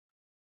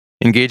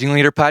Engaging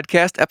Leader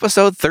Podcast,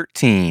 Episode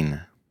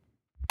 13.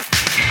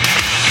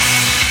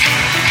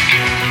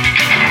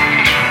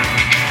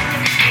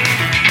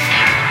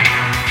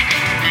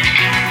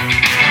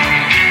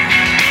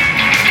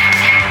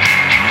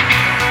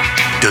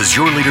 Does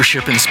your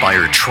leadership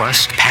inspire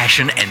trust,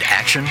 passion, and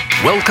action?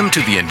 Welcome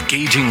to the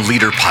Engaging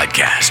Leader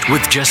Podcast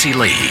with Jesse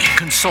Leahy,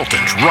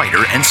 consultant,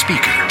 writer, and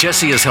speaker.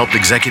 Jesse has helped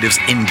executives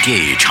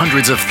engage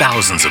hundreds of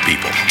thousands of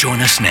people. Join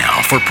us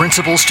now for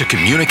principles to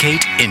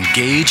communicate,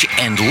 engage,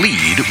 and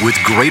lead with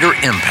greater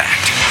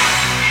impact.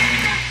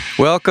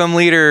 Welcome,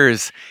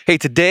 leaders. Hey,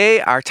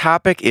 today our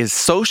topic is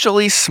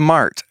socially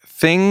smart,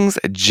 things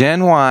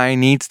Gen Y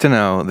needs to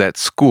know that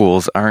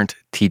schools aren't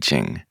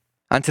teaching.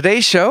 On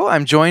today's show,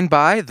 I'm joined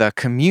by the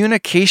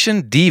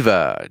communication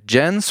diva,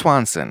 Jenn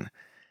Swanson.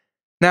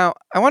 Now,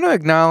 I want to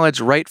acknowledge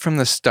right from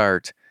the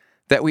start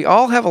that we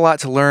all have a lot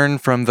to learn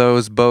from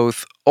those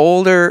both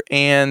older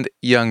and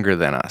younger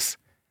than us.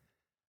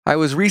 I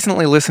was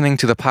recently listening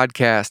to the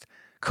podcast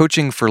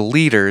Coaching for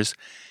Leaders,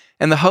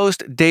 and the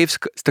host, Dave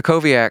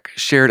Stacoviak,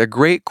 shared a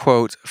great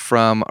quote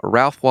from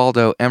Ralph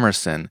Waldo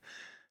Emerson,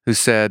 who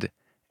said,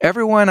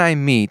 "Everyone I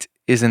meet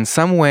is in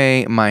some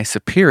way my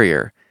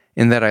superior,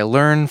 in that I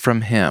learn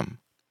from him."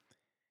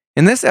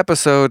 In this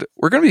episode,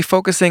 we're going to be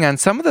focusing on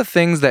some of the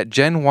things that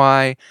Gen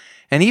Y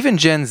and even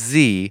Gen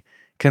Z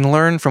can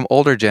learn from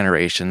older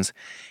generations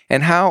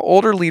and how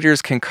older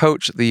leaders can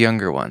coach the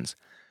younger ones.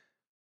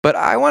 But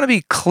I want to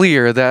be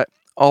clear that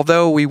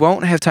although we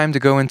won't have time to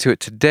go into it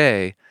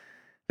today,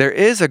 there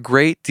is a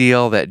great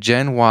deal that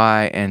Gen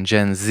Y and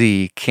Gen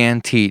Z can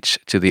teach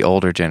to the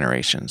older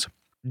generations.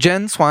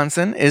 Jenn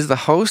Swanson is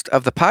the host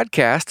of the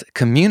podcast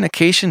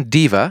Communication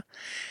Diva,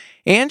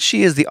 and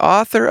she is the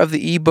author of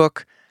the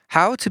ebook,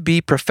 How to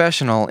Be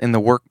Professional in the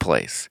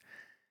Workplace.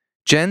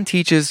 Jenn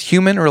teaches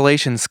human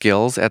relations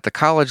skills at the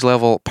college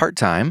level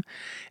part-time,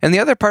 and the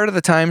other part of the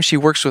time she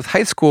works with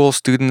high school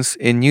students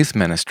in youth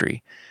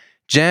ministry.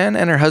 Jenn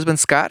and her husband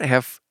Scott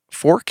have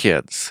 4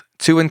 kids,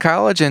 2 in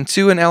college and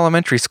 2 in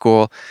elementary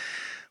school,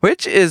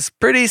 which is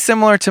pretty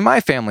similar to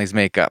my family's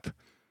makeup.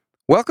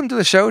 Welcome to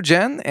the show,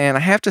 Jenn, and I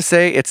have to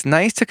say it's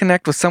nice to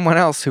connect with someone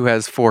else who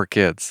has 4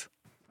 kids.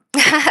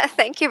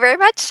 Thank you very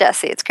much,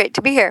 Jesse. It's great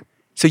to be here.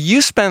 So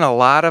you spend a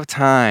lot of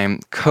time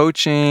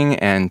coaching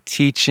and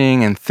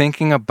teaching and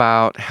thinking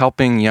about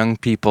helping young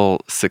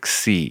people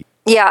succeed.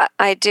 Yeah,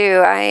 I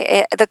do.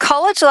 The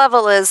college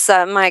level is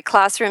my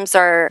classrooms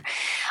are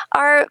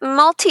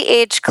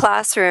multi-age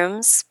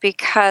classrooms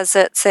because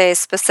it's a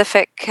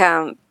specific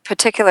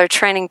particular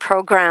training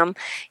program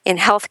in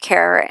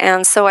healthcare,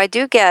 and so I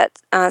do get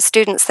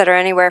students that are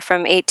anywhere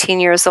from 18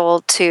 years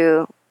old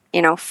to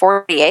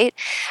 48.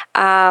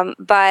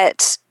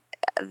 But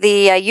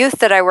the youth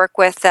that I work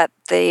with at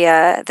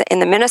in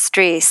the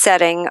ministry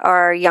setting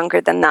are younger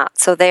than that.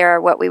 So they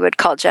are what we would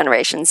call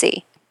Generation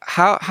Z.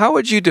 How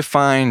would you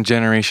define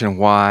Generation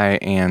Y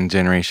and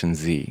Generation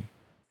Z?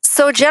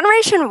 So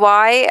Generation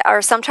Y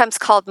are sometimes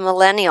called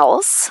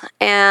millennials,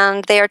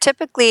 and they are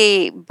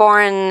typically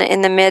born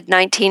in the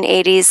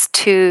mid-1980s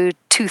to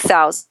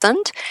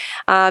 2000,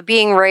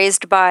 being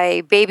raised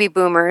by baby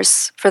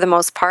boomers for the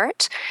most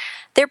part.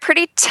 They're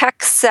pretty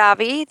tech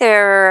savvy,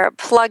 they're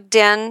plugged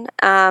in,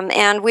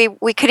 and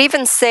we could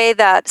even say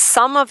that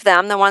some of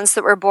them, the ones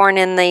that were born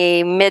in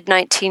the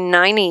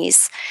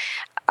mid-1990s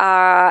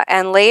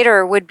and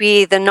later, would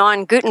be the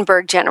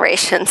non-Gutenberg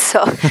generation,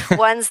 so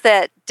ones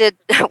that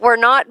were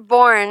not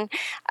born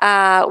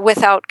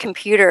without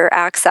computer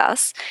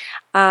access.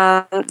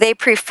 They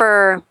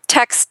prefer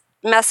text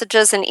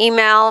messages and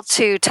email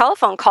to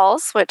telephone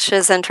calls, which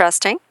is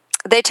interesting.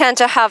 They tend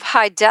to have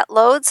high debt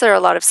loads. There are a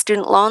lot of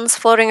student loans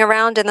floating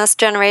around in this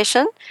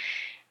generation.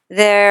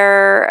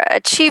 They're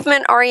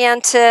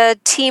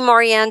achievement-oriented,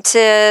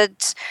 team-oriented,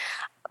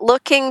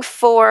 looking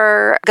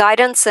for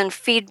guidance and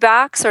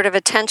feedback, sort of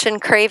attention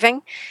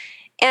craving.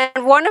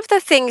 And one of the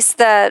things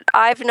that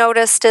I've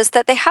noticed is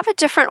that they have a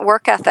different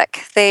work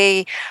ethic.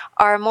 They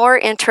are more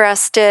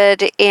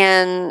interested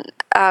in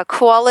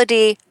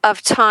quality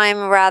of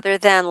time rather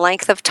than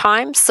length of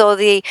time. So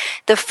the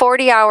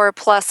 40-hour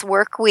plus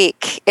work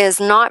week is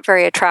not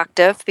very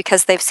attractive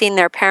because they've seen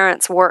their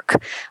parents work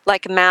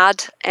like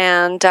mad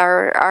and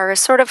are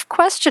sort of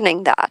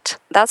questioning that.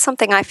 That's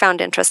something I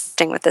found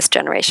interesting with this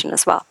generation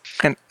as well.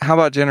 And how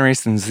about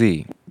Generation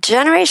Z?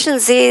 Generation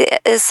Z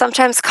is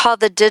sometimes called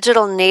the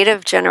digital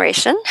native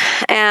generation.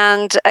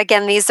 And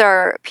again, these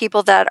are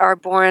people that are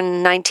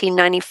born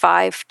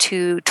 1995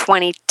 to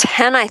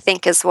 2010, I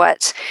think is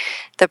what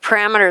the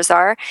parameters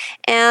are.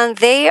 And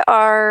they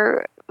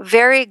are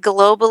very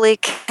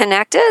globally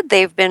connected.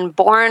 They've been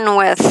born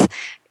with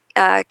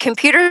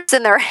computers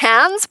in their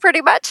hands,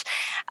 pretty much.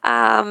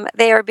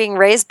 They are being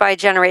raised by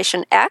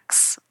Generation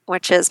X,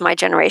 which is my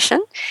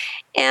generation.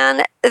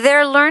 And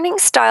their learning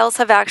styles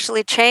have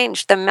actually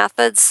changed. The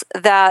methods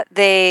that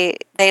they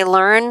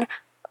learn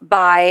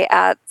by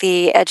at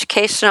the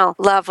educational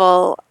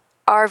level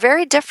are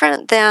very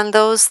different than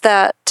those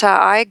that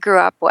I grew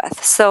up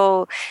with.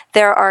 So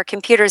there are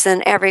computers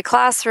in every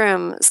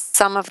classroom.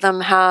 Some of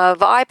them have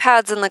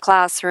iPads in the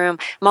classroom.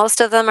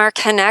 Most of them are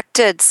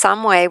connected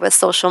some way with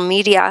social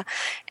media.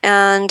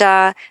 And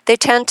they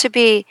tend to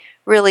be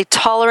really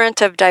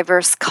tolerant of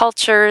diverse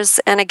cultures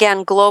and,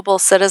 again, global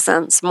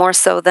citizens more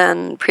so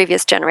than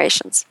previous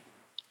generations.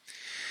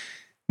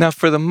 Now,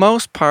 for the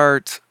most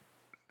part,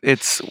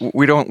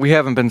 we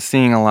haven't been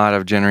seeing a lot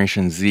of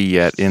Generation Z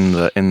yet in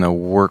the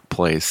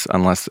workplace,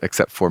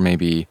 except for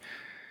maybe,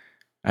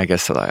 I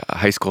guess,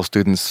 high school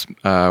students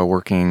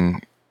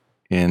working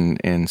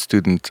in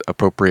student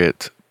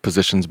appropriate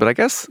positions. But I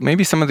guess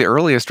maybe some of the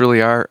earliest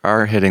really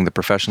are hitting the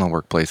professional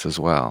workplace as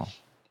well.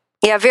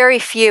 Yeah, very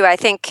few. I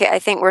think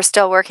we're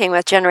still working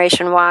with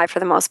Generation Y for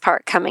the most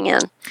part coming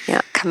into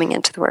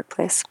the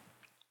workplace.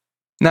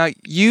 Now,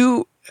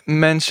 you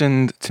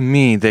mentioned to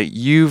me that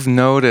you've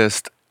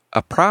noticed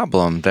a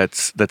problem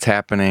that's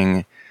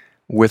happening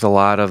with a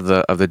lot of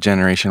the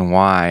Generation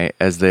Y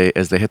as they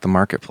hit the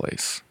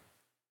marketplace.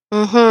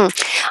 Hmm.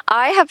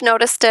 I have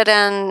noticed it,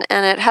 and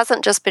it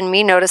hasn't just been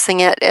me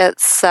noticing it.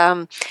 It's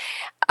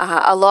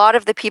a lot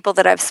of the people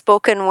that I've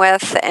spoken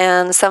with,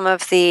 and some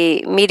of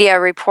the media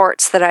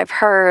reports that I've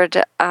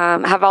heard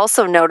have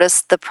also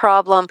noticed the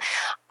problem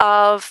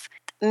of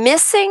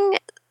missing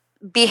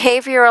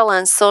behavioral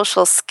and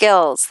social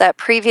skills that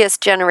previous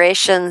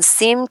generations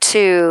seem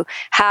to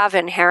have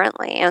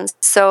inherently. And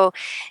so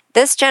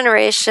this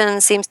generation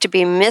seems to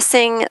be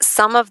missing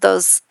some of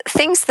those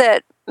things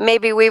that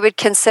maybe we would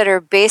consider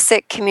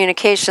basic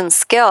communication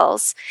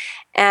skills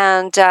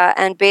and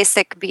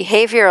basic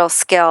behavioral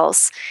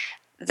skills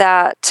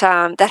that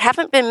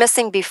haven't been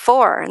missing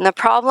before. And the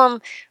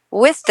problem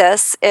with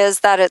this is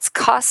that it's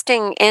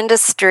costing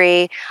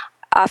industry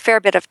a fair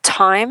bit of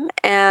time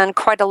and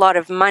quite a lot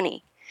of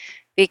money,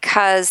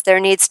 because there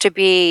needs to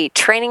be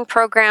training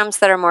programs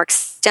that are more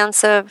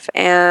extensive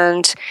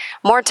and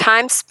more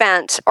time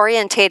spent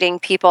orientating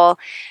people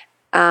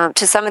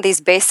to some of these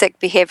basic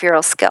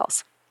behavioral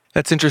skills.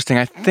 That's interesting.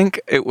 I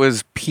think it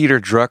was Peter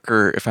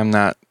Drucker, if I'm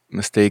not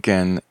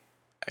mistaken,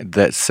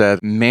 that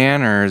said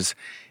manners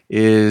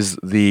is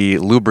the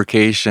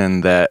lubrication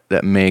that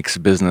makes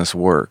business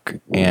work.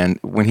 And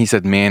when he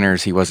said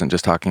manners, he wasn't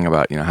just talking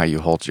about, how you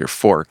hold your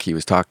fork. He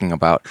was talking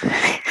about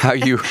how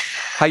you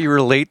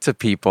relate to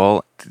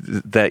people,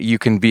 that you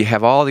can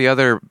have all the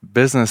other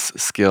business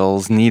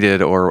skills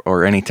needed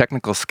or any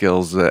technical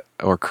skills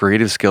or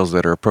creative skills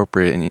that are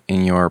appropriate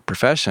in your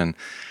profession.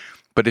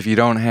 But if you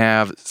don't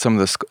have some of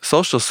the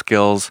social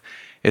skills,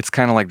 it's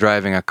kind of like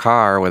driving a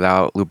car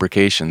without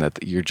lubrication, that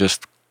you're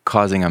just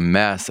causing a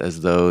mess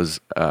as those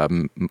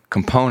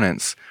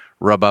components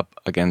rub up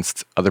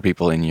against other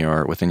people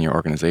within your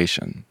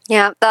organization.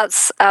 Yeah,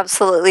 that's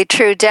absolutely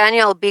true.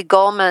 Daniel B.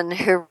 Goleman,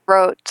 who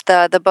wrote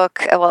the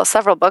book, well,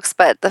 several books,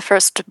 but the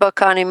first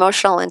book on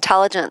emotional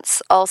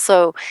intelligence,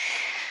 also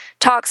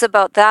talks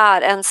about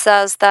that and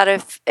says that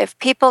if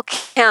people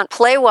can't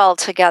play well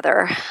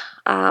together,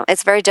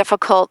 it's very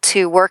difficult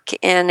to work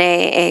in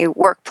a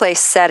workplace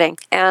setting.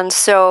 And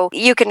so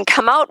you can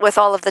come out with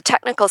all of the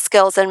technical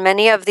skills, and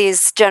many of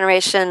these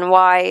Generation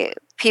Y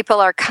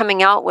people are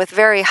coming out with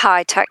very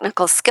high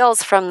technical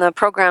skills from the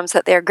programs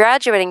that they're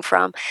graduating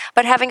from.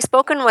 But having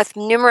spoken with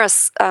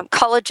numerous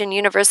college and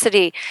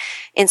university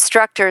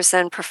instructors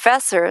and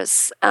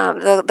professors,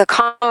 the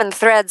common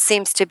thread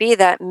seems to be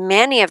that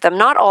many of them,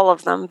 not all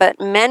of them, but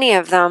many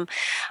of them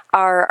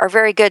are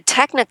very good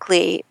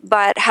technically,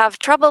 but have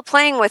trouble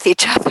playing with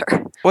each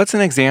other. What's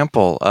an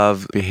example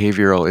of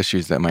behavioral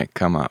issues that might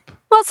come up?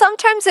 Well,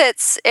 sometimes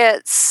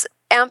it's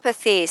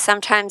empathy.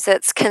 Sometimes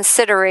it's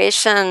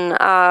consideration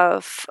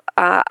of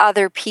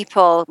other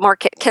people, more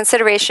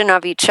consideration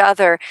of each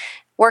other,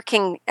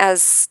 working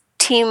as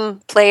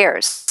team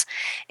players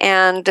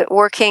and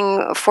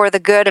working for the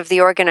good of the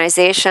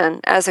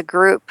organization as a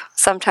group.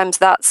 Sometimes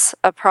that's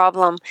a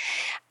problem.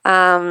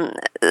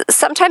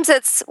 Sometimes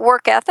it's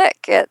work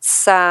ethic.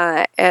 It's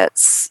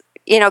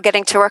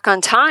getting to work on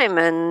time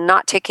and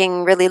not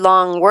taking really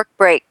long work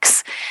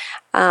breaks.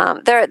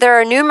 There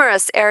are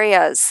numerous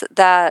areas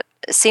that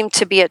seem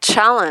to be a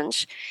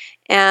challenge,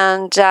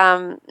 and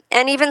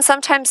even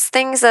sometimes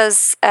things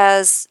as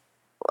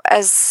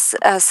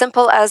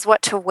simple as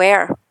what to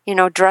wear.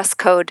 Dress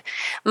code.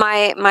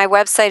 My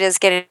website is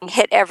getting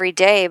hit every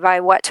day by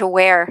what to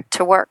wear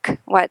to work,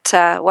 what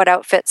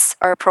outfits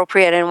are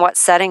appropriate in what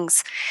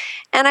settings,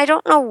 and I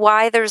don't know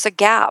why there's a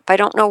gap. I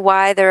don't know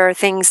why there are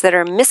things that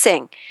are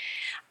missing.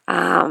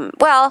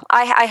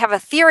 I have a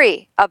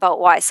theory about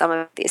why some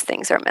of these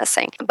things are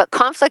missing, but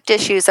conflict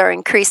issues are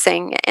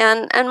increasing,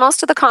 and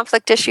most of the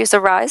conflict issues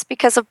arise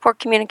because of poor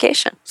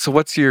communication. So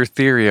what's your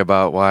theory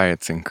about why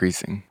it's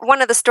increasing?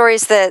 One of the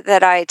stories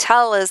that I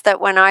tell is that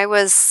when I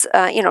was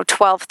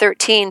 12,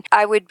 13,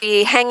 I would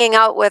be hanging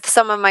out with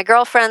some of my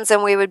girlfriends,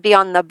 and we would be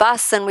on the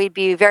bus, and we'd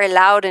be very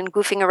loud and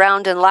goofing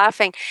around and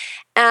laughing.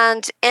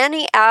 And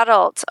any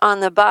adult on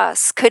the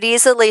bus could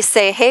easily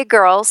say, "Hey,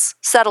 girls,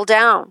 settle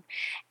down."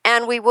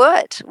 And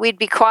we'd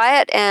be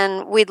quiet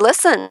and we'd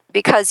listen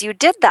because you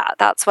did that.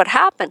 That's what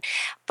happened.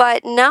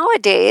 But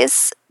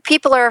nowadays,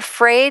 people are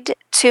afraid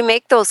to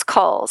make those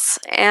calls.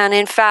 And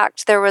in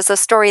fact, there was a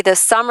story this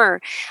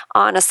summer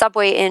on a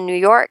subway in New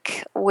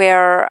York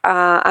where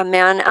a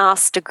man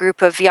asked a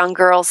group of young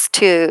girls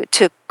to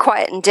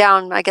quieten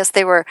down. I guess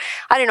I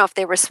don't know if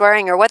they were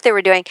swearing or what they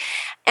were doing,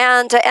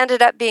 and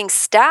ended up being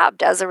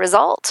stabbed as a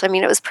result. I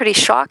mean, it was pretty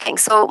shocking.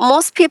 So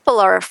most people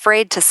are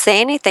afraid to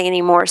say anything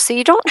anymore. So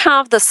you don't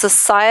have the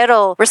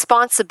societal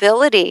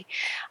responsibility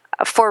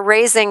for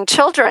raising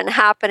children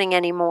happening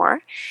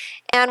anymore.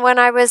 And when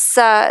I was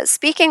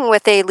speaking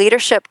with a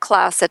leadership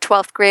class, a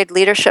 12th grade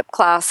leadership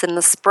class in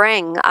the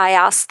spring,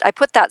 I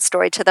put that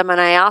story to them and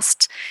I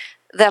asked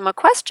them a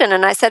question.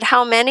 And I said,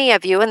 how many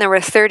of you, and there were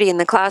 30 in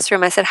the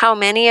classroom, I said, how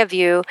many of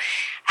you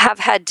have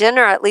had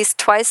dinner at least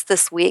twice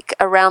this week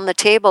around the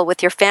table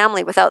with your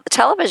family without the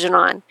television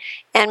on?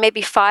 And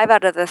maybe 5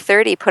 out of the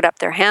 30 put up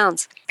their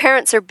hands.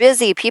 Parents are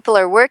busy, people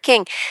are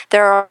working.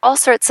 There are all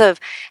sorts of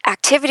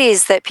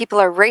activities that people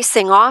are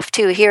racing off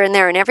to here and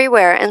there and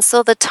everywhere. And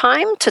so the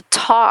time to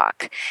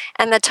talk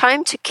and the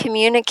time to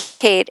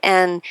communicate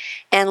and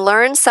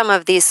learn some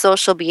of these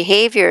social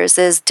behaviors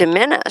is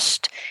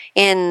diminished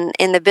in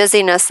the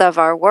busyness of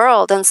our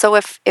world. And so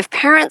if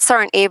parents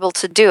aren't able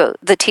to do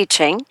the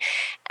teaching,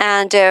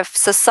 and if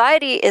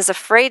society is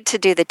afraid to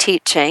do the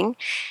teaching,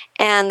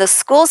 and the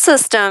school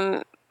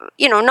system,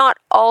 not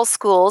all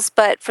schools,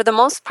 but for the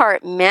most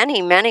part,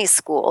 many, many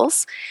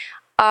schools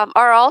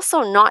are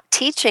also not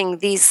teaching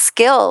these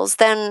skills,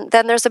 then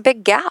there's a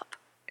big gap.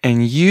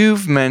 And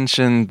you've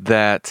mentioned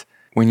that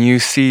when you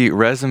see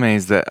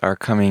resumes that are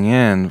coming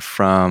in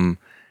from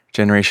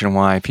Generation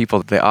Y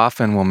people, they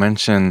often will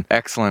mention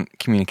excellent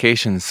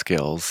communication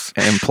skills.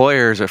 And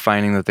employers are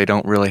finding that they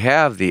don't really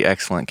have the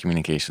excellent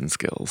communication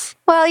skills.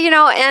 Well,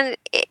 and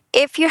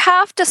if you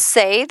have to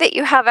say that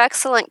you have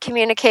excellent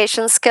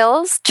communication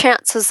skills,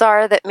 chances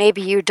are that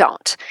maybe you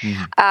don't,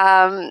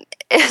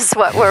 is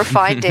what we're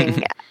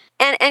finding.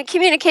 And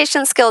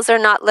communication skills are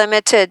not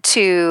limited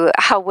to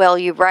how well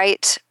you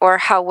write or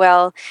how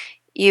well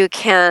you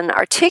can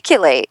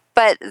articulate,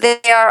 but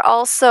they are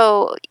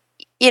also,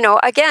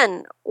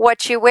 again,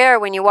 what you wear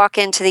when you walk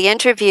into the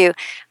interview,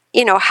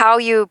 how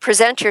you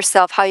present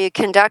yourself, how you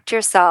conduct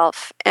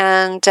yourself.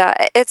 And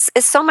it's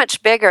so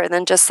much bigger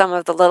than just some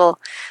of the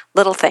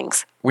little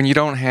things. When you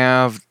don't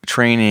have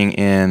training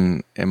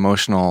in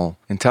emotional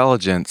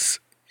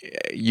intelligence,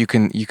 you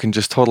can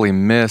just totally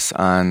miss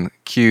on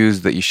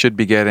cues that you should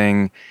be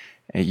getting.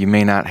 You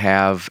may not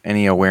have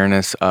any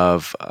awareness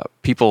of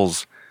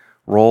people's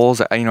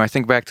roles. I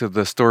think back to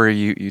the story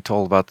you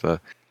told about the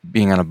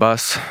being on a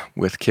bus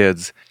with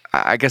kids.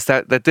 I guess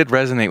that did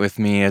resonate with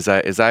me as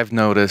I've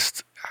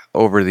noticed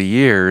over the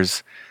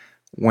years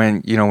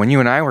when you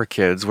and I were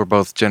kids. We're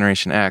both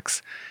Generation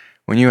X.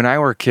 When you and I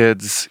were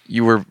kids,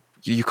 you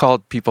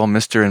called people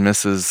Mr. and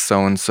Mrs.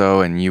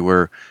 so-and-so, and you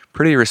were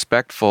pretty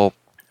respectful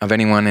of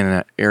anyone in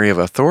an area of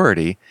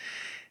authority.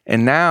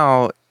 And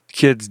now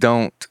kids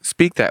don't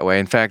speak that way.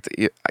 In fact,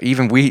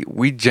 even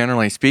we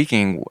generally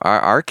speaking,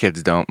 our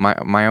kids don't.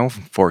 My own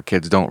 4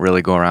 kids don't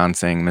really go around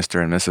saying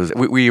Mr. and Mrs.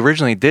 We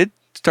originally did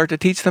start to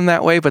teach them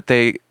that way, but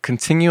they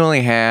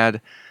continually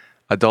had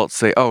adults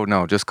say, "Oh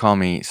no, just call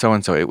me so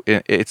and so."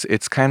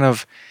 It's kind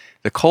of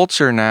the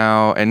culture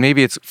now, and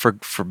maybe it's for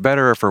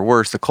better or for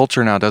worse. The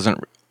culture now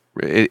doesn't.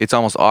 It's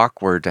almost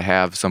awkward to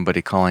have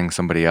somebody calling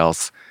somebody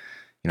else,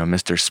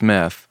 Mr.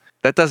 Smith.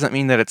 That doesn't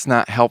mean that it's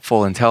not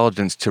helpful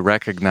intelligence to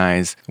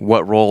recognize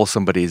what role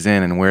somebody's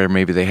in and where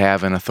maybe they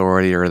have an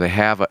authority or they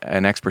have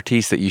an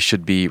expertise that you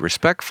should be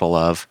respectful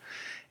of.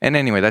 And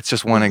anyway, that's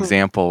just one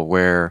example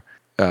where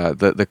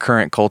the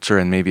current culture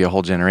and maybe a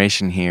whole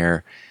generation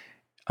here,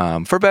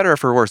 for better or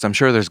for worse, I'm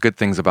sure there's good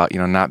things about,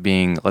 not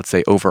being, let's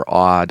say,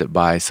 overawed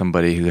by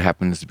somebody who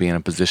happens to be in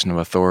a position of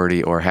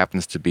authority or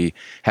happens to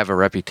have a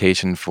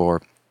reputation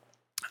for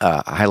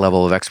a high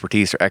level of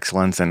expertise or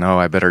excellence, and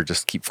I better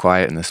just keep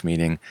quiet in this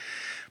meeting.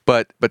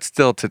 But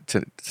still,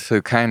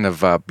 to kind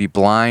of be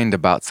blind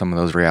about some of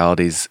those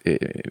realities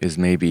is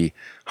maybe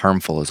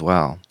harmful as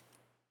well.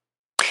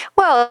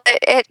 Well,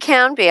 it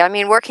can be. I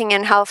mean, working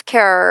in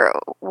healthcare,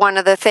 one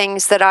of the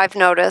things that I've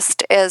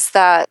noticed is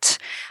that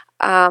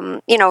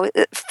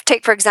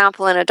take for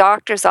example, in a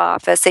doctor's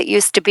office, it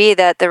used to be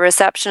that the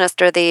receptionist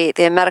or the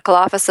medical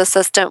office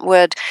assistant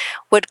would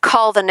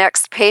call the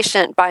next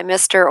patient by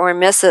Mr. or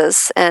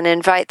Mrs. and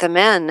invite them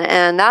in,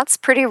 and that's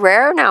pretty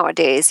rare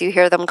nowadays. You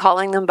hear them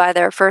calling them by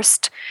their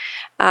first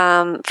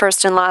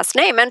and last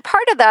name, and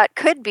part of that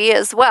could be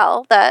as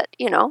well that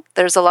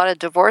there's a lot of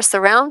divorce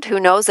around. Who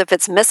knows if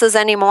it's Mrs.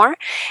 anymore?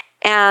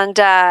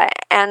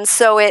 And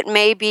so it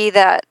may be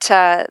that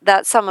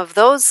that some of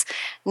those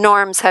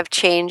norms have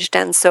changed,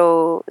 and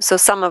so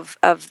some of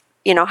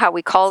how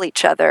we call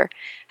each other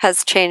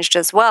has changed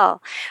as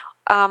well.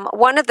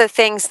 One of the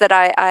things that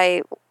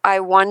I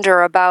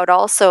wonder about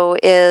also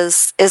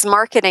is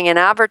marketing and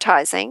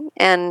advertising,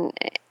 and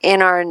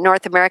in our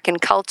North American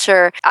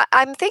culture,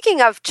 I'm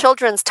thinking of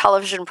children's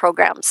television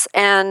programs,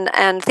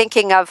 and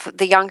thinking of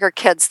the younger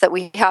kids that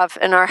we have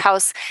in our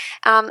house.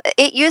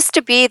 It used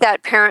to be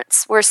that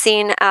parents were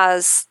seen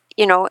as,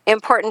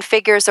 important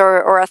figures,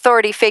 or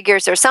authority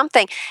figures or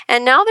something.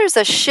 And now there's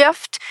a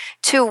shift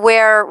to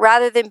where,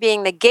 rather than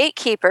being the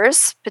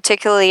gatekeepers,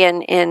 particularly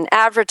in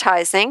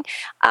advertising,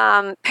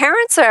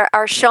 parents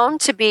are shown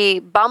to be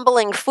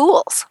bumbling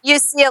fools. You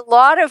see a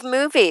lot of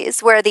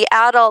movies where the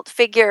adult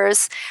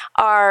figures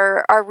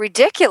are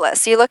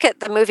ridiculous. You look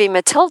at the movie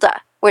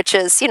Matilda, which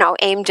is,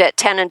 aimed at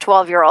 10 and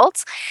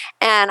 12-year-olds,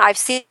 and I've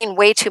seen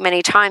way too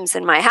many times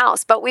in my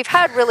house. But we've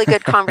had really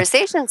good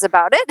conversations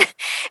about it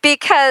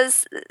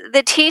because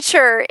the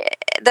teacher,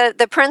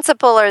 the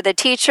principal or the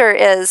teacher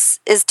is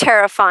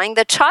terrifying.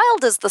 The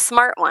child is the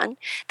smart one.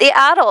 The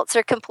adults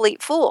are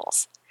complete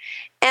fools.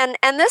 And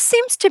this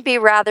seems to be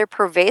rather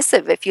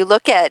pervasive if you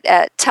look at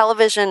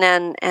television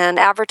and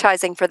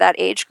advertising for that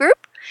age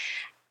group,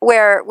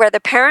 where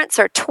the parents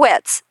are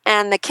twits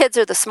and the kids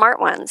are the smart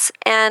ones.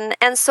 And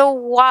so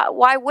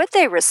why would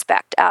they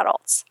respect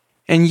adults?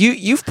 And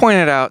you've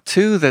pointed out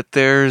too that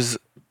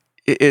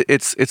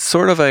it's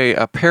sort of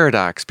a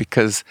paradox,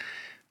 because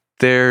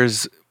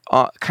there's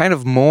kind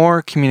of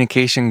more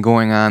communication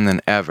going on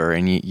than ever.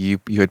 And you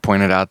had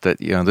pointed out that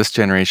this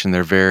generation,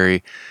 they're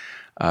very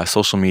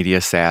social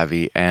media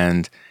savvy,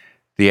 and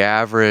the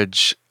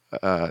average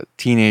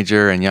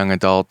teenager and young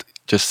adult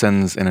just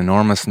sends an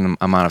enormous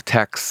amount of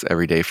texts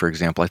every day. For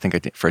example, I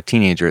think for a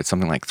teenager, it's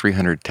something like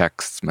 300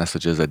 text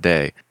messages a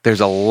day. There's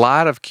a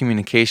lot of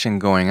communication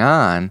going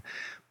on,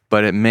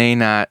 but it may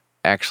not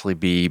actually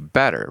be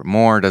better.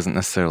 More doesn't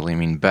necessarily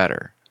mean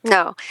better.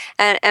 No,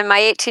 and my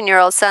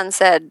 18-year-old son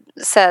said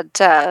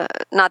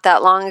not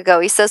that long ago.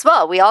 He says,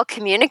 "Well, we all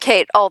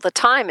communicate all the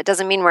time. It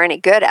doesn't mean we're any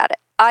good at it."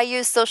 I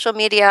use social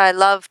media. I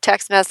love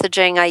text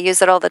messaging. I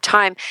use it all the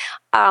time.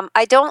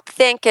 I don't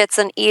think it's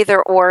an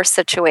either-or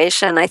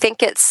situation. I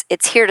think it's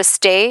here to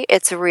stay.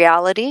 It's a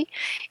reality.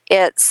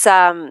 It's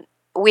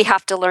we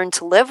have to learn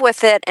to live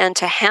with it and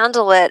to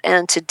handle it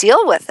and to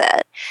deal with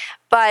it.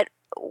 But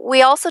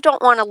we also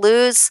don't want to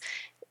lose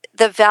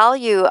the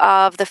value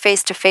of the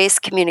face-to-face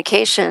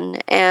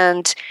communication,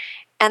 and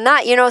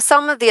that,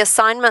 some of the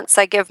assignments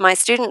I give my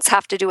students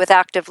have to do with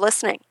active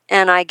listening.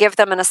 And I give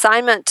them an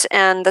assignment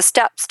and the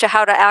steps to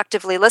how to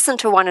actively listen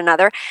to one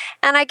another.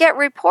 And I get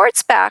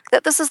reports back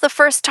that this is the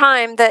first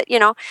time that,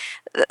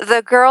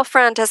 the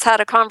girlfriend has had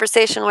a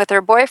conversation with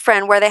her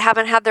boyfriend where they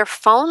haven't had their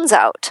phones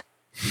out.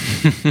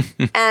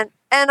 And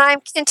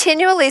I'm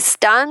continually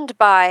stunned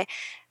by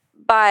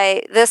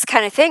this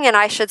kind of thing, and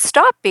I should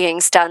stop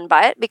being stunned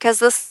by it, because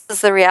this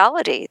is the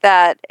reality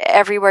that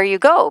everywhere you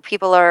go,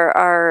 people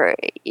are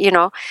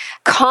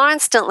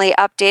constantly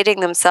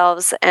updating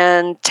themselves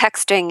and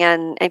texting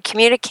and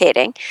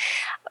communicating.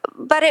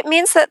 But it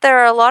means that there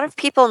are a lot of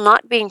people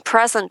not being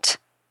present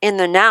in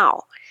the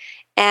now,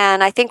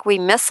 and I think we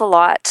miss a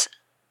lot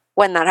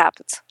when that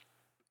happens.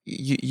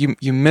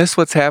 You miss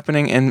what's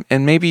happening,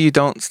 and maybe you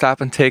don't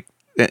stop and take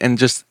and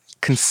just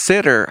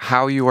consider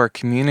how you are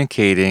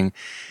communicating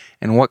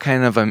and what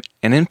kind of an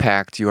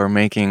impact you are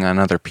making on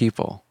other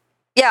people.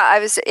 Yeah, I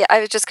was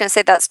just going to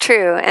say that's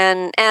true,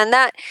 and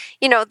that,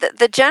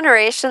 the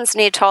generations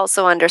need to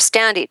also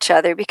understand each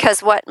other,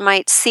 because what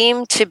might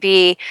seem to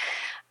be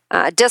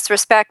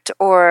disrespect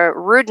or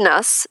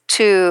rudeness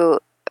to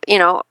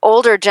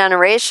older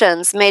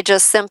generations may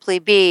just simply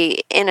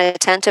be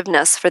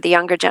inattentiveness for the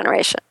younger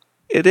generation.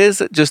 It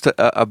is just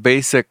a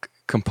basic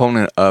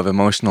component of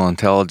emotional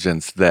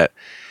intelligence that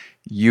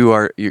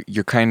you're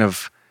kind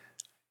of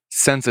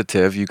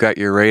sensitive. You got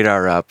your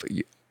radar up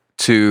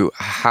to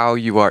how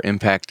you are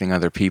impacting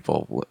other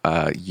people.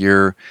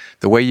 The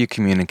way you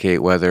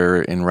communicate,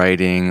 whether in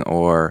writing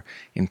or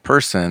in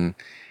person,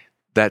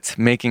 that's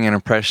making an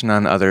impression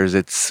on others.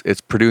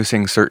 It's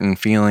producing certain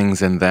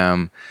feelings in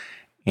them,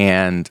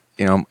 and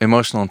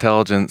emotional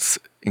intelligence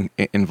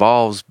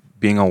involves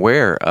being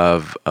aware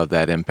of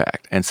that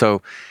impact. And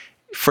so,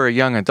 for a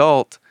young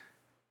adult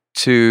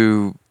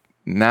to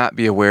not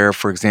be aware,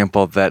 for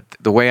example, that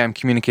the way I'm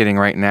communicating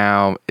right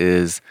now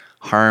is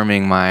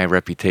harming my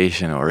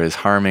reputation, or is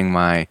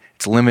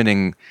it's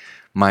limiting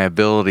my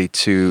ability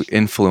to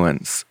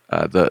influence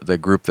the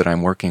group that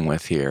I'm working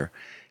with here.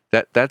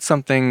 That's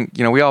something,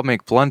 we all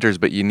make blunders,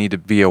 but you need to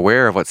be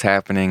aware of what's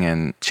happening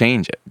and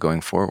change it going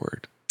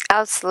forward.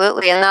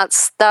 Absolutely, and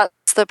that's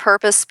the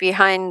purpose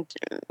behind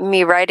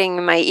me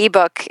writing my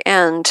ebook,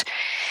 and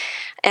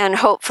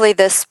hopefully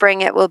this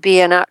spring it will be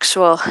an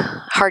actual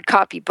hard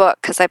copy book,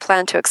 because I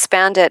plan to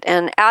expand it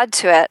and add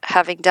to it,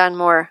 having done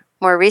more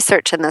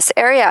research in this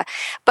area.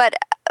 But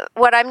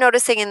what I'm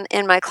noticing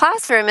in my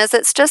classroom is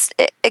it's just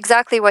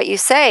exactly what you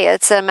say.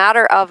 It's a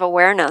matter of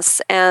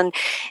awareness, and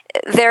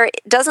there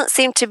doesn't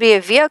seem to be a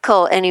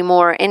vehicle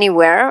anymore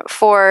anywhere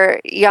for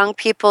young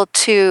people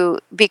to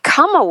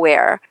become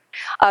aware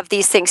of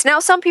these things. Now,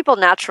 some people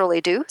naturally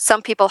do.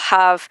 Some people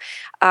have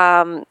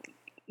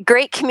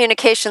great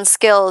communication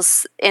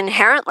skills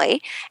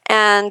inherently,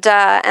 and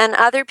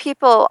other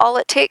people, all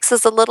it takes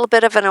is a little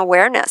bit of an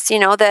awareness,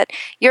 that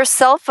your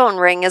cell phone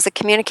ring is a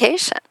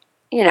communication.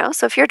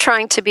 So if you're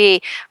trying to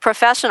be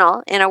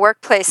professional in a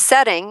workplace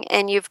setting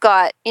and you've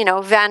got,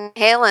 Van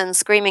Halen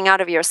screaming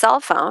out of your cell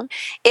phone,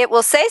 it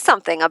will say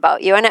something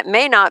about you, and it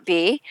may not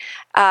be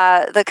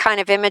the kind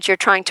of image you're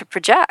trying to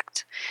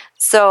project.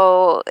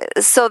 So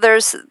there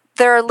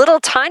are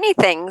little tiny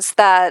things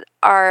that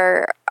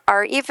are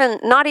even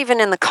not even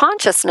in the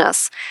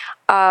consciousness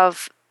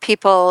of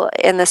people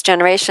in this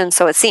generation,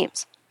 so it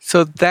seems.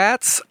 So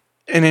that's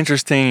an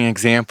interesting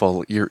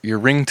example. Your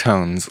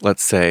ringtones,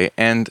 let's say,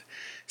 and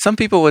some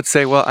people would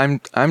say, "Well,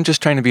 I'm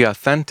just trying to be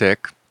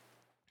authentic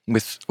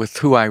with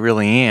who I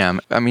really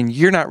am." I mean,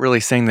 you're not really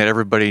saying that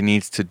everybody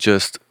needs to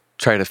just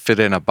try to fit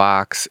in a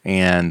box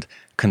and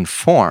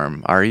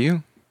conform, are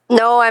you?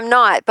 No, I'm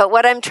not. But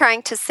what I'm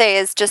trying to say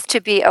is just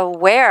to be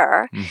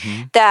aware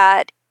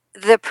that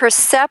the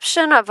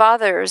perception of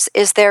others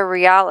is their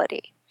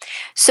reality.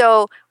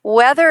 So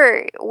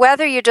whether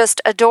you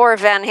just adore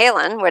Van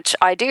Halen, which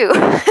I do,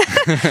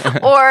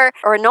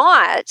 or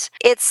not,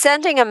 it's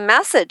sending a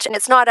message, and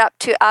it's not up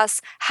to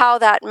us how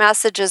that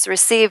message is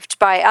received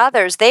by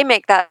others. They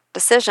make that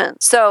decision.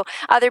 So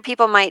other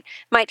people might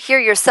hear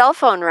your cell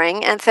phone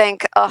ring and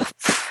think, oh,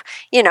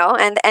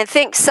 and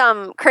think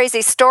some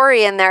crazy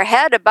story in their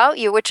head about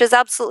you, which is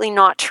absolutely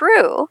not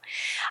true.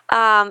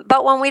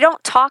 But when we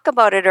don't talk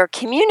about it or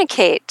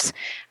communicate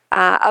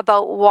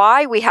about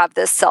why we have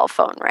this cell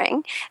phone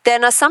ring,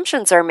 then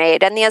assumptions are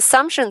made, and the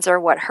assumptions are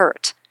what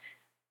hurt,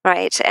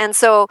 right? And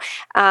so,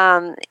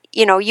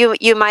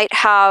 you might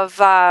have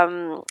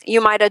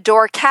you might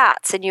adore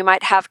cats, and you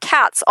might have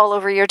cats all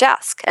over your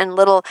desk, and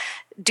little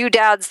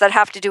doodads that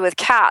have to do with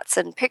cats,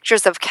 and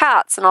pictures of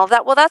cats, and all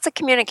that. Well, that's a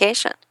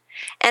communication.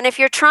 And if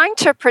you're trying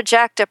to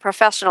project a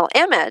professional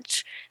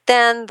image,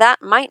 then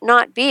that might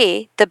not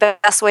be the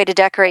best way to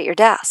decorate your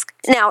desk.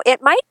 Now,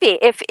 it might be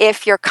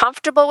if you're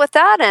comfortable with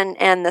that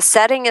and the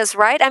setting is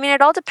right. I mean,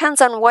 it all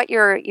depends on what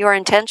your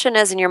intention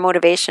is and your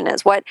motivation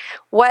is.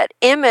 What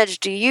image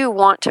do you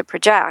want to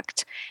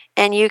project?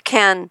 And you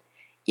can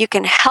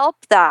help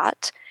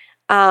that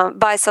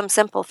by some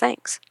simple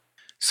things.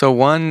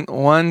 So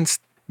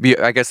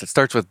I guess it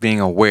starts with being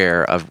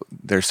aware of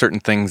there's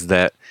certain things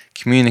that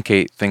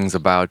communicate things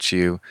about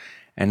you,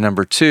 and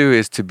number two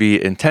is to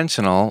be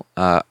intentional,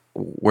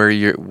 where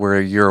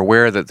you're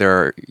aware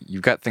that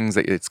you've got things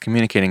that it's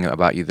communicating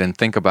about you. Then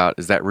think about,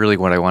 is that really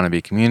what I want to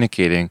be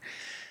communicating?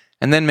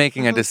 And then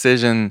making a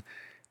decision: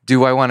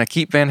 do I want to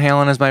keep Van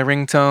Halen as my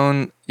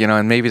ringtone?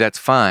 And maybe that's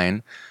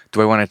fine.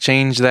 Do I want to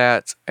change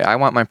that? I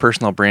want my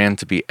personal brand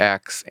to be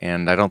X,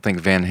 and I don't think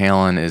Van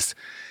Halen is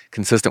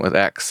consistent with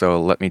X,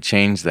 so let me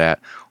change that.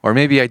 Or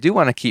maybe I do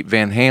want to keep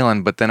Van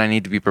Halen, but then I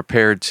need to be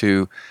prepared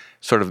to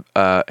sort of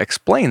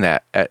explain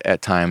that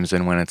at times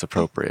and when it's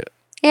appropriate.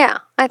 Yeah,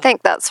 I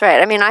think that's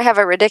right. I mean, I have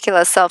a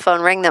ridiculous cell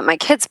phone ring that my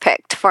kids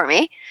picked for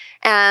me,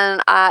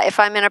 and if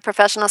I'm in a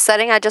professional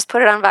setting, I just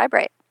put it on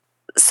vibrate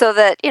so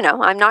that,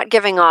 I'm not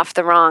giving off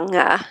the wrong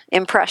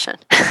impression.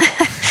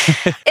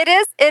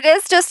 It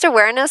is just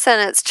awareness,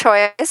 and it's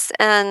choice,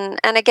 and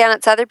again,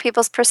 it's other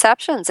people's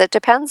perceptions. It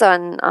depends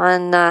on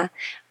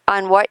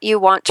what you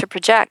want to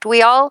project.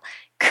 We all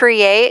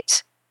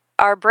create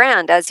our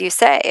brand, as you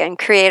say, and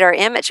create our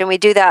image, and we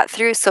do that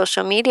through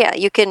social media.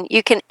 You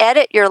can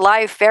edit your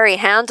life very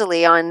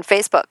handily on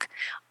Facebook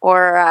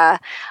or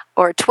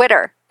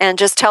Twitter, and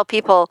just tell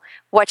people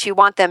what you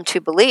want them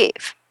to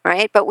believe,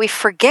 right? But we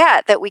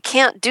forget that we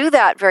can't do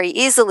that very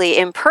easily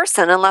in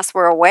person unless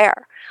we're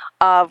aware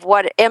of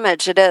what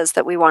image it is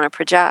that we want to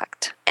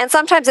project. And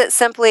sometimes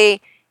it's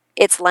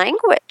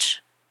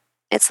language.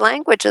 It's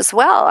language as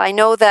well. I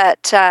know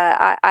that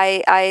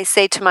I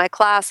say to my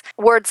class,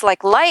 words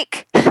like,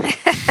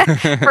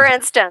 for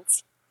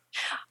instance,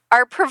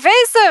 are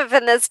pervasive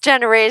in this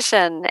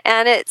generation,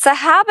 and it's a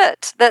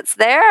habit that's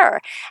there,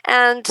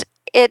 and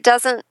it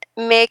doesn't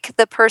make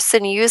the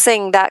person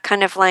using that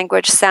kind of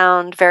language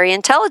sound very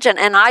intelligent.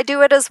 And I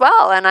do it as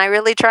well, and I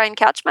really try and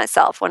catch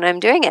myself when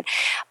I'm doing it.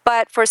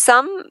 But for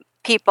some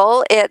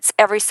people, it's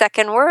every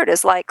second word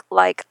is like.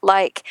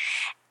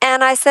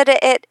 And I said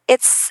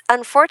it's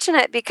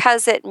unfortunate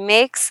because it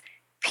makes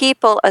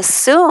people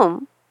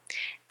assume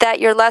that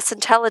you're less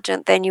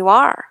intelligent than you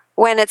are,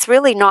 when it's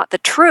really not the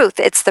truth,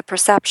 it's the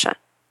perception.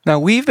 Now,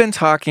 we've been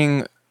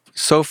talking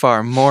so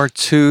far more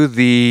to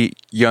the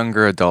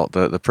younger adult,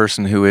 the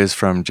person who is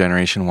from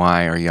Generation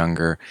Y or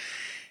younger,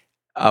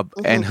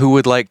 and who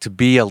would like to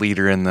be a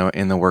leader in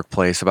the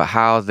workplace, about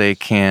how they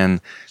can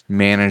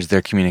manage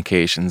their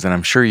communications. And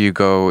I'm sure you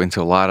go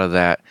into a lot of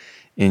that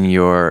in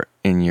your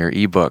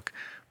ebook.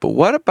 But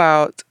what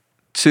about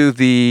to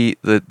the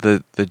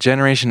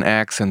Generation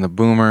X and the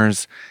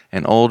boomers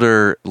and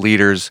older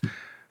leaders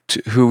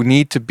who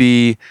need to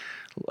be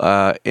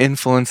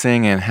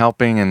influencing and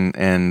helping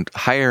and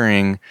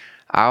hiring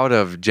out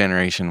of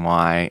Generation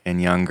Y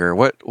and younger?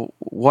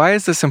 Why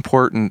is this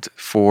important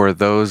for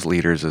those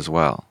leaders as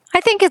well?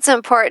 I think it's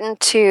important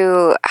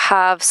to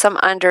have some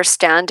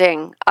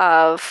understanding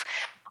of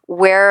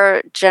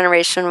where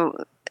Generation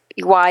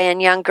Y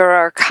and younger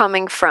are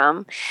coming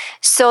from,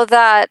 so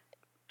that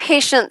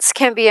patience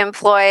can be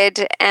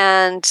employed,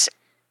 and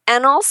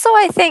also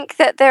I think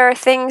that there are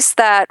things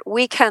that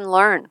we can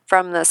learn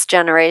from this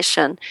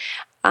generation.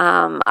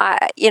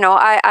 I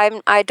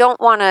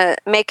don't want to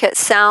make it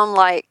sound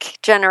like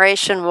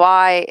Generation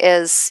Y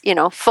is,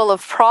 full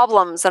of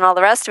problems and all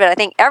the rest of it. I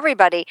think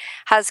everybody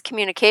has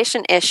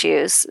communication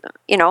issues,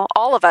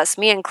 all of us,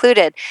 me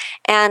included.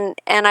 And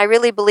I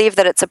really believe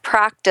that it's a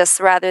practice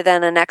rather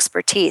than an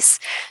expertise.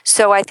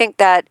 So I think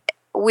that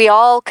we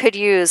all could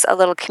use a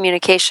little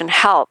communication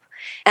help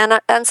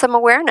and some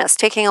awareness,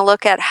 taking a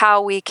look at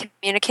how we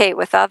communicate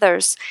with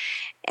others.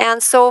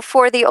 And so,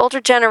 for the older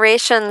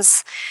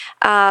generations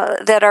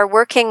that are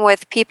working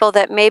with people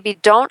that maybe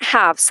don't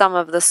have some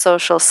of the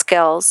social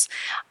skills,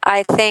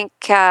 I think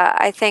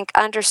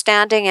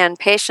understanding and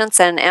patience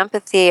and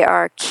empathy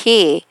are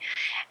key,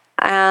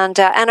 and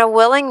a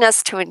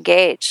willingness to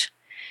engage.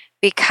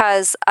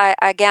 Because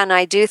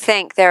I do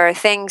think there are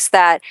things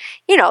that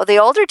the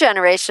older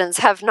generations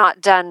have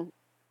not done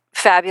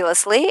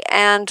fabulously,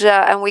 and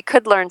we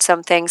could learn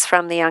some things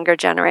from the younger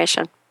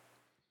generation.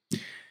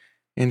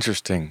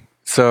 Interesting.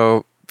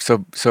 So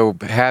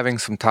having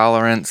some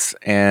tolerance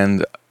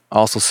and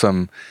also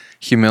some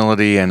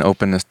humility and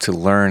openness to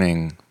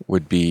learning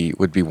would be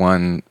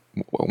one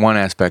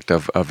aspect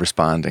of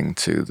responding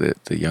to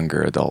the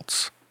younger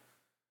adults.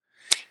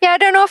 Yeah, I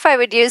don't know if I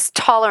would use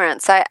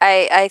tolerance.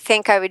 I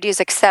think I would use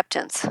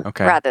acceptance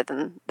Okay. rather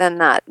than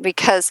that,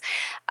 because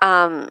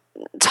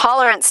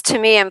tolerance to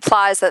me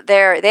implies that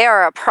they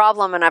are a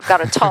problem and I've got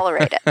to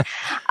tolerate it.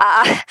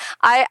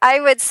 I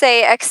would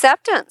say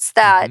acceptance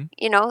that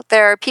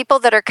there are people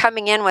that are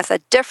coming in with a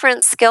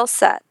different skill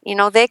set.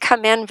 They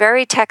come in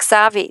very tech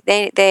savvy.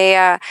 They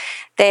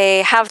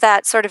have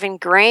that sort of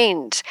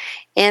ingrained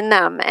in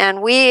them,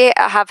 and we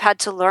have had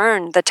to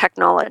learn the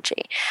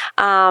technology.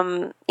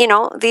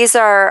 These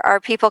are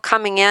people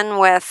coming in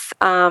with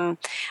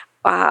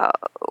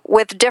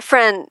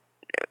different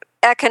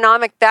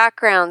economic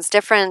backgrounds,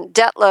 different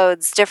debt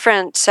loads,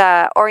 different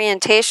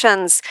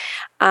orientations,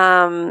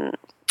 and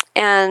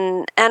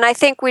I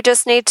think we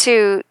just need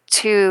to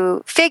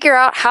figure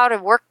out how to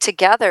work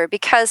together,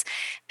 because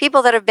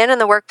people that have been in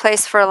the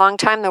workplace for a long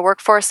time, the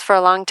workforce for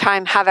a long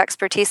time, have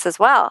expertise as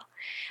well,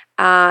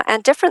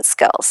 and different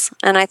skills.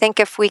 And I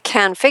think if we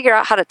can figure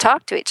out how to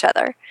talk to each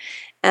other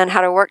and how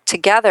to work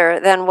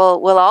together, then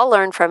we'll all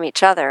learn from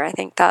each other. I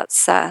think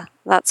that's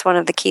one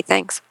of the key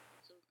things.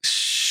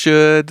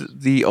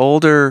 Should the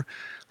older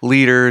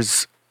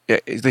leaders,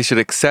 they should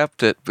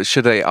accept it, but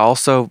should they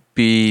also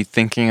be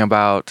thinking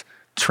about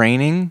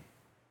training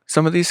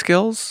some of these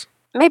skills?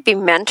 Maybe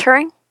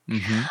mentoring.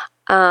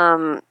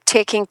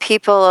 Taking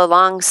people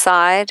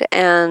alongside,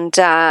 and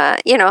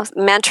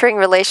mentoring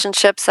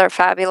relationships are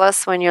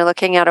fabulous when you're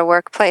looking at a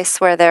workplace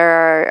where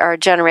there are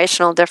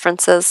generational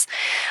differences.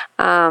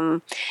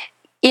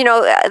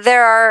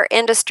 There are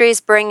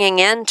industries bringing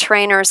in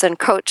trainers and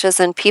coaches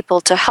and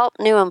people to help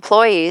new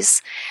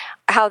employees,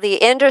 how the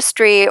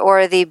industry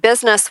or the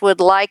business would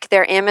like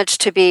their image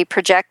to be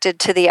projected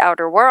to the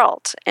outer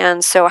world.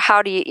 And so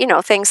how do you,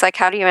 things like,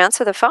 how do you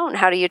answer the phone?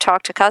 How do you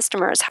talk to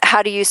customers?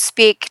 How do you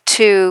speak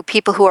to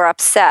people who are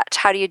upset?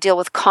 How do you deal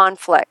with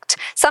conflict?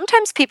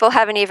 Sometimes people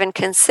haven't even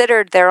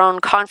considered their own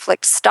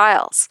conflict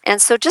styles.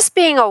 And so just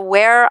being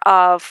aware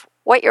of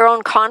what your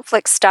own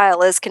conflict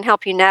style is can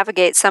help you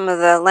navigate some of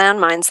the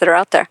landmines that are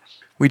out there.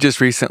 We just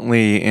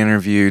recently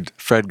interviewed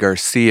Fred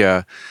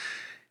Garcia,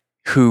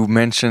 who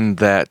mentioned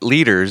that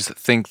leaders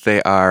think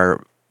they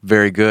are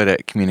very good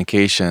at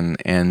communication,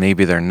 and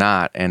maybe they're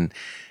not. And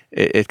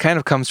it kind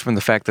of comes from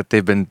the fact that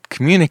they've been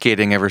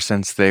communicating ever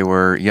since they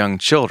were young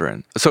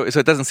children. So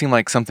it doesn't seem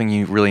like something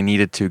you really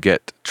needed to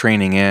get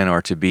training in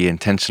or to be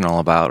intentional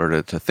about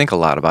or to think a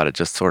lot about. It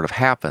just sort of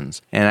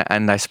happens.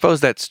 And I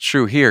suppose that's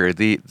true here.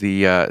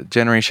 The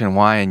Generation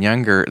Y and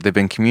younger, they've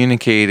been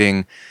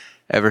communicating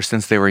ever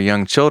since they were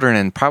young children,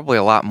 and probably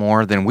a lot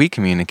more than we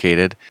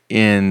communicated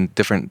in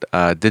different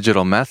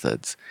digital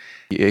methods.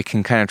 It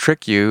can kind of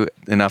trick you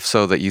enough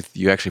so that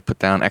you actually put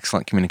down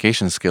excellent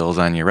communication skills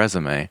on your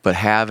resume. But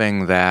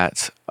having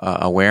that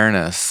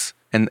awareness,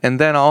 and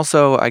then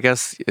also, I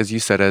guess, as you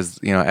said, as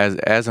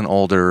an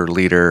older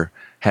leader,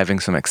 having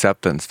some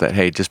acceptance that,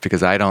 hey, just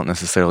because I don't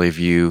necessarily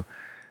view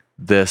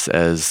this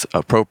as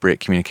appropriate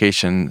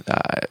communication,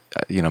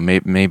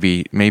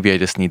 maybe I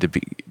just need to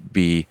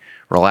be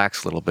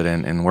relaxed a little bit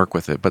and work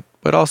with it.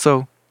 But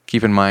also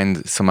keep in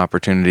mind some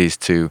opportunities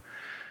to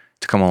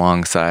come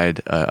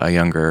alongside a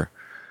younger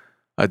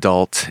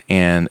adult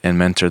and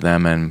mentor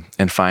them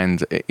and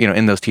find,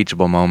 in those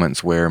teachable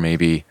moments where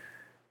maybe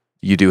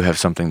you do have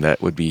something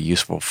that would be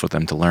useful for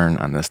them to learn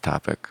on this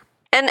topic.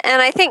 And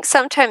I think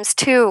sometimes,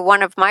 too,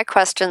 one of my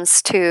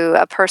questions to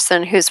a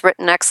person who's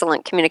written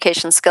excellent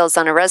communication skills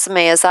on a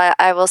resume is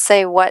I will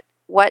say, what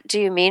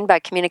do you mean by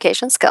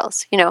communication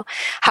skills?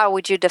 How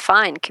would you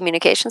define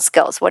communication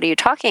skills? What are you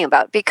talking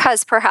about?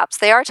 Because perhaps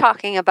they are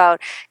talking about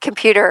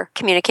computer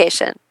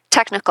communication.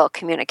 technical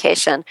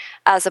communication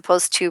as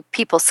opposed to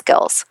people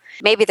skills.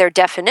 Maybe their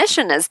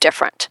definition is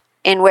different,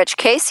 in which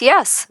case,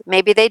 yes,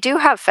 maybe they do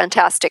have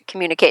fantastic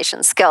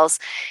communication skills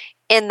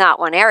in that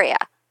one area.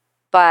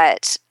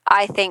 But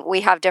I think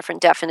we have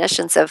different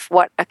definitions of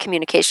what a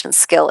communication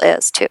skill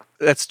is, too.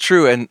 That's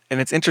true. And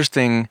it's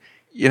interesting,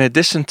 in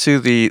addition to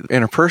the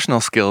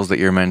interpersonal skills that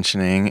you're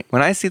mentioning,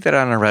 when I see that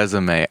on a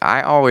resume,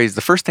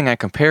 the first thing I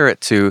compare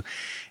it to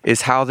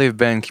is how they've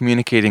been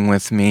communicating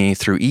with me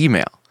through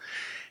email.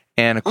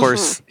 And of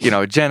course,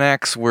 Gen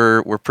X,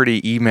 we're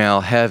pretty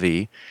email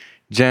heavy.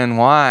 Gen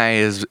Y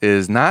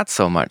is not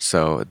so much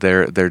so.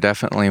 They're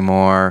definitely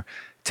more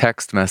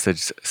text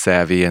message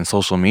savvy and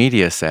social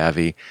media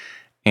savvy.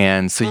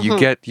 And so you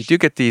do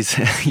get these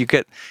you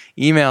get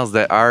emails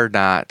that are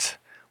not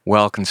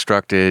well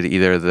constructed.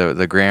 Either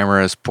the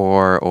grammar is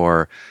poor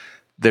or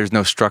there's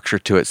no structure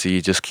to it, so you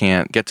just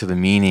can't get to the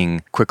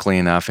meaning quickly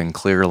enough and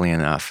clearly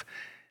enough.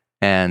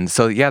 And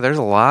so, there's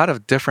a lot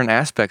of different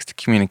aspects to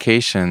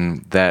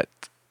communication that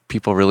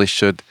people really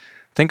should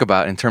think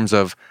about in terms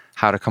of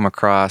how to come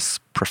across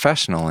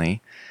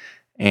professionally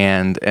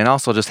and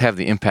also just have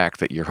the impact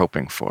that you're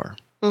hoping for.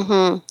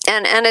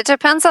 And it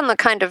depends on the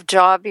kind of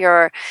job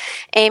you're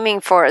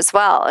aiming for as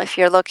well. If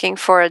you're looking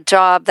for a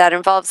job that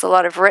involves a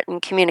lot of written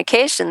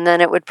communication,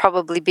 then it would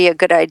probably be a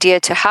good idea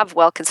to have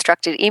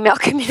well-constructed email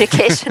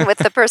communication with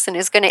the person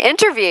who's going to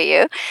interview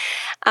you.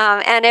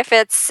 And if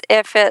it's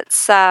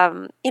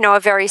a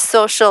very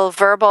social,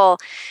 verbal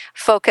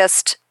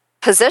focused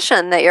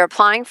position that you're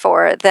applying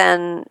for,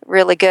 then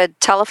really good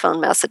telephone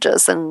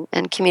messages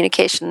and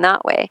communication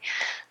that way.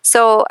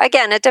 So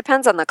again, it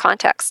depends on the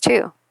context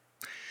too.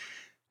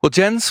 Well,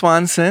 Jenn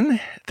Swanson,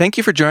 thank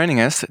you for joining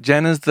us.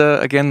 Jenn is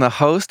the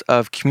host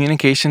of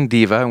Communication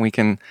Diva,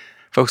 and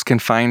folks can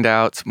find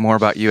out more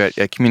about you at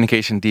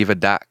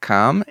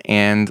communicationdiva.com,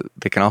 and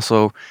they can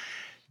also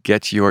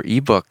get your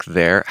ebook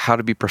there, How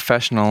to Be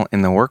Professional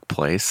in the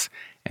Workplace,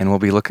 and we'll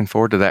be looking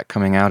forward to that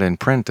coming out in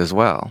print as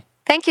well.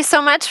 Thank you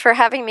so much for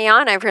having me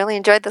on. I've really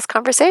enjoyed this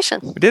conversation.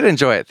 We did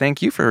enjoy it.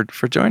 Thank you for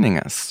joining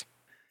us.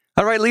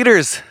 All right,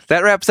 leaders,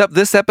 that wraps up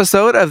this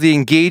episode of the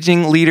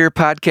Engaging Leader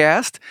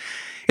podcast.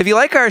 If you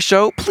like our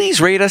show, please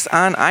rate us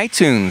on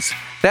iTunes.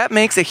 That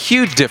makes a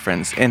huge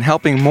difference in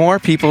helping more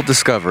people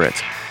discover it.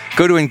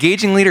 Go to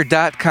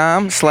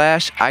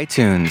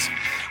engagingleader.com/iTunes.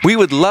 We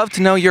would love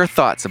to know your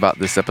thoughts about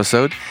this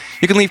episode.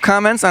 You can leave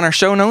comments on our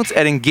show notes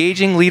at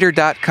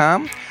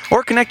engagingleader.com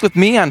or connect with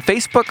me on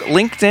Facebook,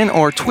 LinkedIn,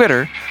 or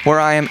Twitter, where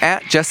I am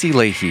at Jesse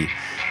Leahy.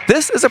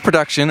 This is a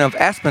production of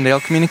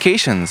Aspendale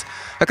Communications,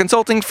 a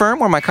consulting firm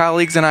where my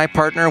colleagues and I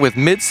partner with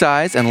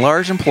mid-size and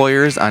large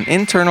employers on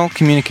internal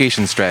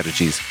communication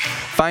strategies.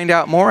 Find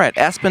out more at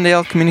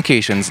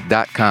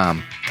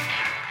aspendalecommunications.com.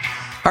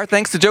 Our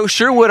thanks to Joe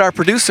Sherwood, our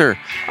producer,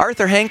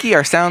 Arthur Hankey,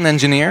 our sound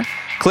engineer,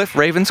 Cliff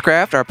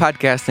Ravenscraft, our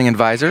podcasting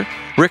advisor,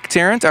 Rick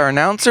Tarrant, our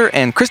announcer,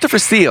 and Christopher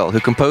Steele, who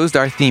composed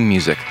our theme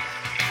music.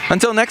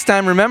 Until next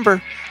time,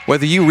 remember,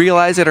 whether you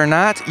realize it or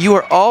not, you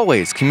are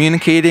always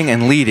communicating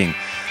and leading.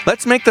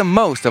 Let's make the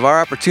most of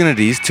our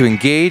opportunities to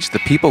engage the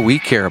people we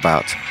care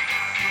about.